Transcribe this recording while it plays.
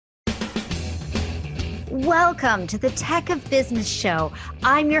Welcome to the Tech of Business Show.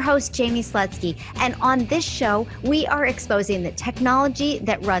 I'm your host, Jamie Slutsky, and on this show, we are exposing the technology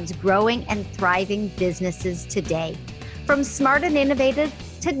that runs growing and thriving businesses today. From smart and innovative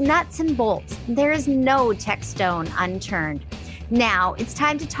to nuts and bolts, there is no tech stone unturned. Now it's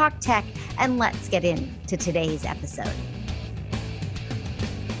time to talk tech, and let's get into today's episode.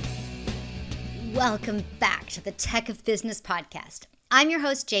 Welcome back to the Tech of Business podcast. I'm your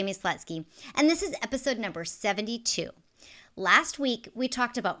host, Jamie Slutsky, and this is episode number 72. Last week, we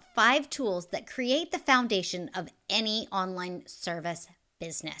talked about 5 tools that create the foundation of any online service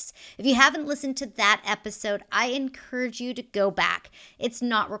business. If you haven't listened to that episode, I encourage you to go back. It's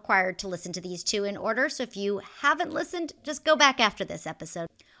not required to listen to these 2 in order, so if you haven't listened, just go back after this episode.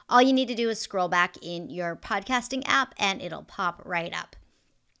 All you need to do is scroll back in your podcasting app, and it'll pop right up.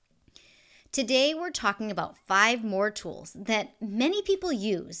 Today, we're talking about 5 more tools that many people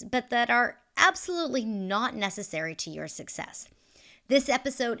use, but that are absolutely not necessary to your success. This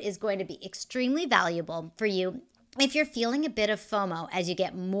episode is going to be extremely valuable for you if you're feeling a bit of FOMO as you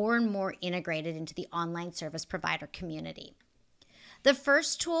get more and more integrated into the online service provider community. The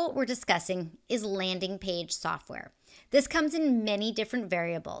first tool we're discussing is landing page software. This comes in many different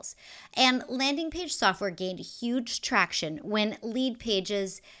variables, and landing page software gained huge traction when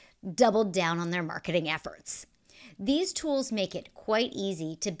Leadpages doubled down on their marketing efforts. These tools make it quite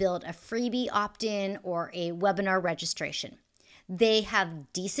easy to build a freebie opt-in or a webinar registration. They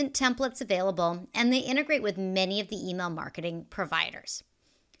have decent templates available, and they integrate with many of the email marketing providers.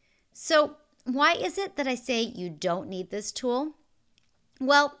 So, why is it that I say you don't need this tool?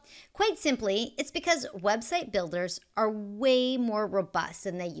 Well, quite simply, it's because website builders are way more robust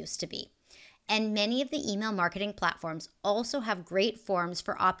than they used to be. And many of the email marketing platforms also have great forms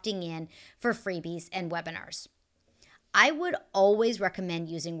for opting in for freebies and webinars. I would always recommend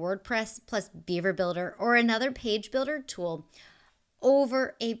using WordPress plus Beaver Builder or another page builder tool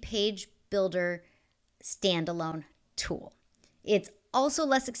over a page builder standalone tool. It's also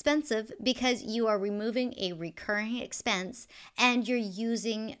less expensive because you are removing a recurring expense and you're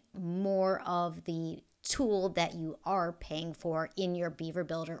using more of the tool that you are paying for in your Beaver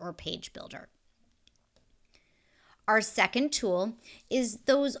Builder or page builder. Our second tool is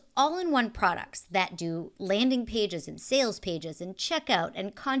those all-in-one products that do landing pages and sales pages and checkout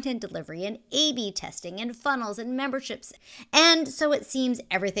and content delivery and A/B testing and funnels and memberships, and so it seems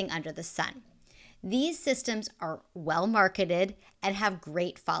everything under the sun. These systems are well marketed and have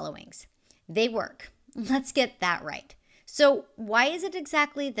great followings. They work. Let's get that right. So why is it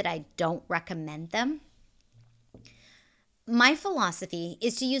exactly that I don't recommend them? My philosophy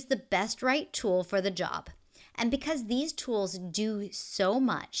is to use the best right tool for the job. And because these tools do so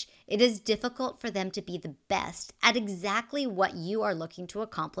much, it is difficult for them to be the best at exactly what you are looking to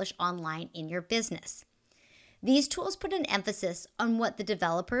accomplish online in your business. These tools put an emphasis on what the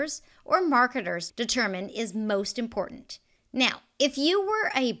developers or marketers determine is most important. Now, if you were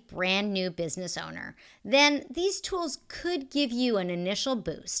a brand new business owner, then these tools could give you an initial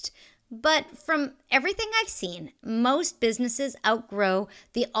boost. But from everything I've seen, most businesses outgrow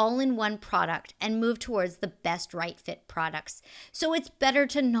the all-in-one product and move towards the best right fit products. So it's better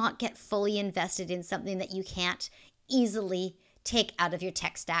to not get fully invested in something that you can't easily take out of your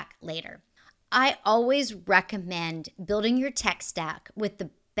tech stack later. I always recommend building your tech stack with the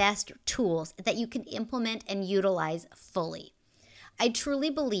best tools that you can implement and utilize fully. I truly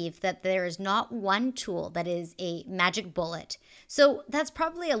believe that there is not one tool that is a magic bullet. So that's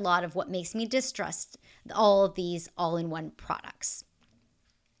probably a lot of what makes me distrust all of these all-in-one products.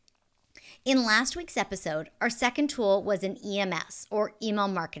 In last week's episode, our second tool was an EMS or email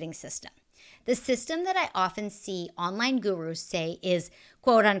marketing system. The system that I often see online gurus say is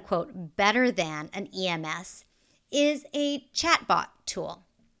quote unquote better than an EMS is a chatbot tool.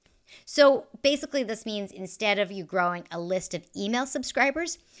 So basically this means instead of you growing a list of email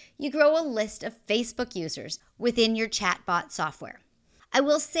subscribers, you grow a list of Facebook users within your chatbot software. I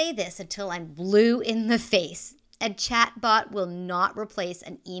will say this until I'm blue in the face. A chatbot will not replace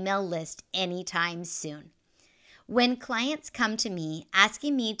an email list anytime soon. When clients come to me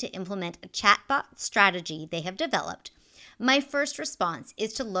asking me to implement a chatbot strategy they have developed, my first response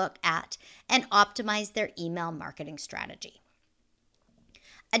is to look at and optimize their email marketing strategy.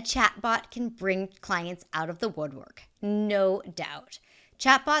 A chatbot can bring clients out of the woodwork, no doubt.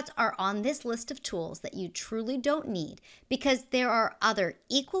 Chatbots are on this list of tools that you truly don't need because there are other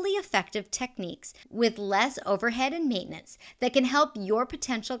equally effective techniques with less overhead and maintenance that can help your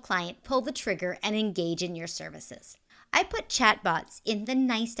potential client pull the trigger and engage in your services. I put chatbots in the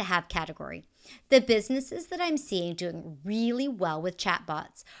nice to have category The businesses that I'm seeing doing really well with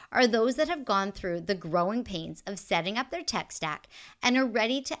chatbots are those that have gone through the growing pains of setting up their tech stack and are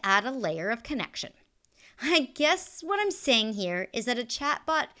ready to add a layer of connection. I guess what I'm saying here is that a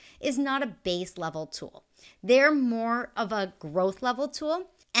chatbot is not a base level tool. They're more of a growth level tool,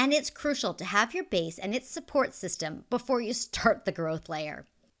 and it's crucial to have your base and its support system before you start the growth layer.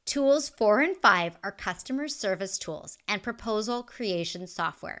 Tools 4 and 5 are customer service tools and proposal creation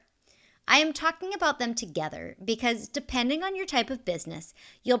software. I am talking about them together because depending on your type of business,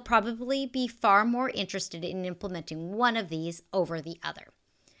 you'll probably be far more interested in implementing one of these over the other.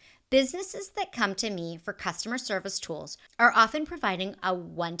 Businesses that come to me for customer service tools are often providing a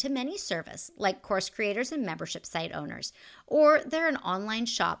one-to-many service like course creators and membership site owners, or they're an online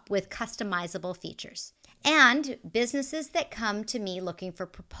shop with customizable features. And businesses that come to me looking for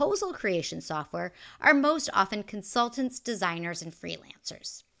proposal creation software are most often consultants, designers, and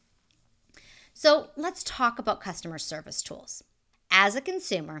freelancers. So let's talk about customer service tools. As a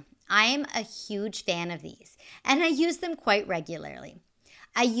consumer, I am a huge fan of these, and I use them quite regularly.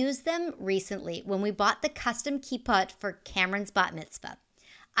 I used them recently when we bought the custom kippot for Cameron's bat mitzvah.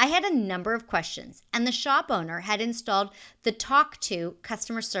 I had a number of questions, and the shop owner had installed the Talk To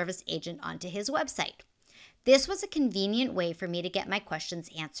customer service agent onto his website. This was a convenient way for me to get my questions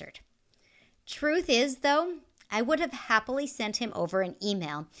answered. Truth is, though, I would have happily sent him over an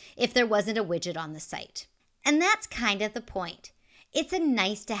email if there wasn't a widget on the site. And that's kind of the point. It's a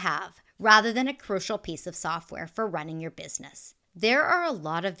nice to have rather than a crucial piece of software for running your business. There are a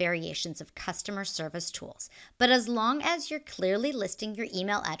lot of variations of customer service tools, but as long as you're clearly listing your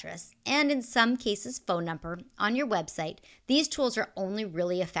email address and in some cases phone number on your website, these tools are only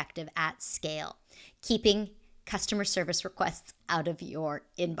really effective at scale, keeping customer service requests out of your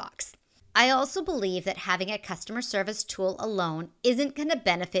inbox. I also believe that having a customer service tool alone isn't going to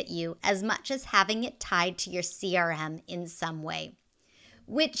benefit you as much as having it tied to your CRM in some way,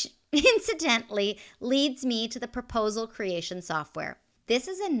 which incidentally leads me to the proposal creation software. This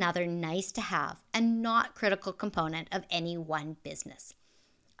is another nice to have and not critical component of any one business.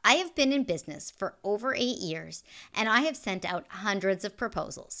 I have been in business for over 8 years and I have sent out hundreds of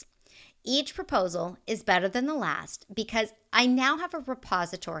proposals. Each proposal is better than the last because I now have a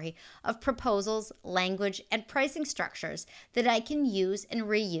repository of proposals, language, and pricing structures that I can use and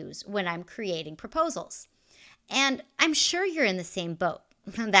reuse when I'm creating proposals. And I'm sure you're in the same boat.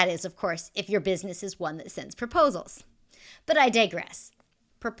 That is, of course, if your business is one that sends proposals. But I digress.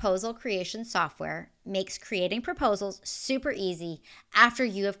 Proposal creation software makes creating proposals super easy after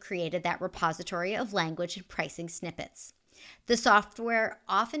you have created that repository of language and pricing snippets. The software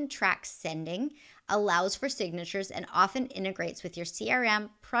often tracks sending, allows for signatures, and often integrates with your CRM,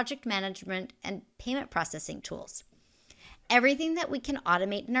 project management, and payment processing tools. Everything that we can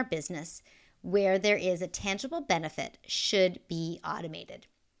automate in our business where there is a tangible benefit should be automated.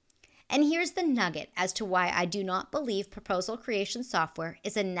 And here's the nugget as to why I do not believe proposal creation software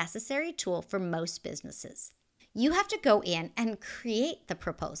is a necessary tool for most businesses. You have to go in and create the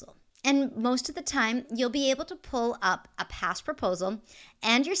proposal. And most of the time, you'll be able to pull up a past proposal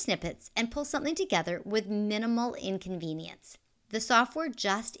and your snippets and pull something together with minimal inconvenience. The software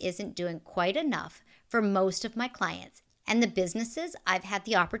just isn't doing quite enough for most of my clients and the businesses I've had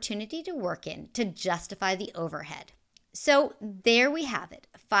the opportunity to work in to justify the overhead. So there we have it,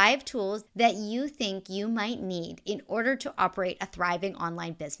 5 tools that you think you might need in order to operate a thriving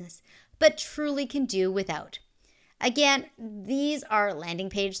online business, but truly can do without. Again, these are landing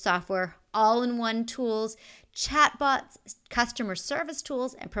page software, all-in-one tools, chatbots, customer service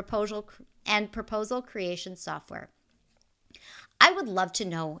tools, and proposal creation software. I would love to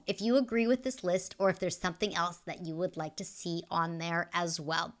know if you agree with this list or if there's something else that you would like to see on there as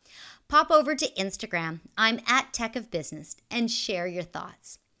well. Pop over to Instagram. I'm at Tech of Business and share your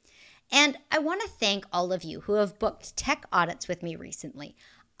thoughts. And I want to thank all of you who have booked tech audits with me recently.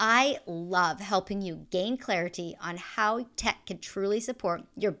 I love helping you gain clarity on how tech can truly support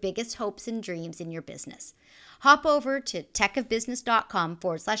your biggest hopes and dreams in your business. Hop over to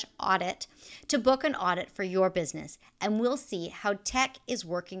techofbusiness.com/audit to book an audit for your business, and we'll see how tech is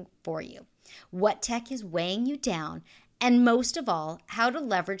working for you, what tech is weighing you down, and most of all, how to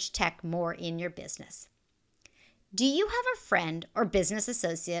leverage tech more in your business. Do you have a friend or business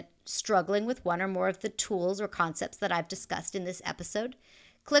associate struggling with one or more of the tools or concepts that I've discussed in this episode?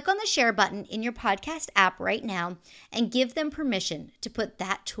 Click on the share button in your podcast app right now and give them permission to put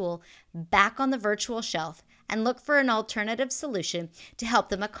that tool back on the virtual shelf and look for an alternative solution to help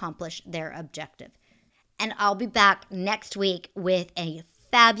them accomplish their objective. And I'll be back next week with a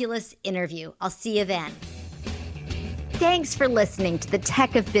fabulous interview. I'll see you then. Thanks for listening to the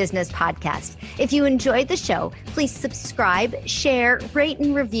Tech of Business podcast. If you enjoyed the show, please subscribe, share, rate,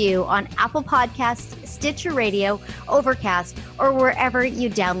 and review on Apple Podcasts, Stitcher Radio, Overcast, or wherever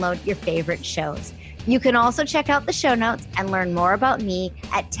you download your favorite shows. You can also check out the show notes and learn more about me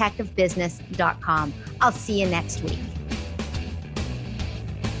at techofbusiness.com. I'll see you next week.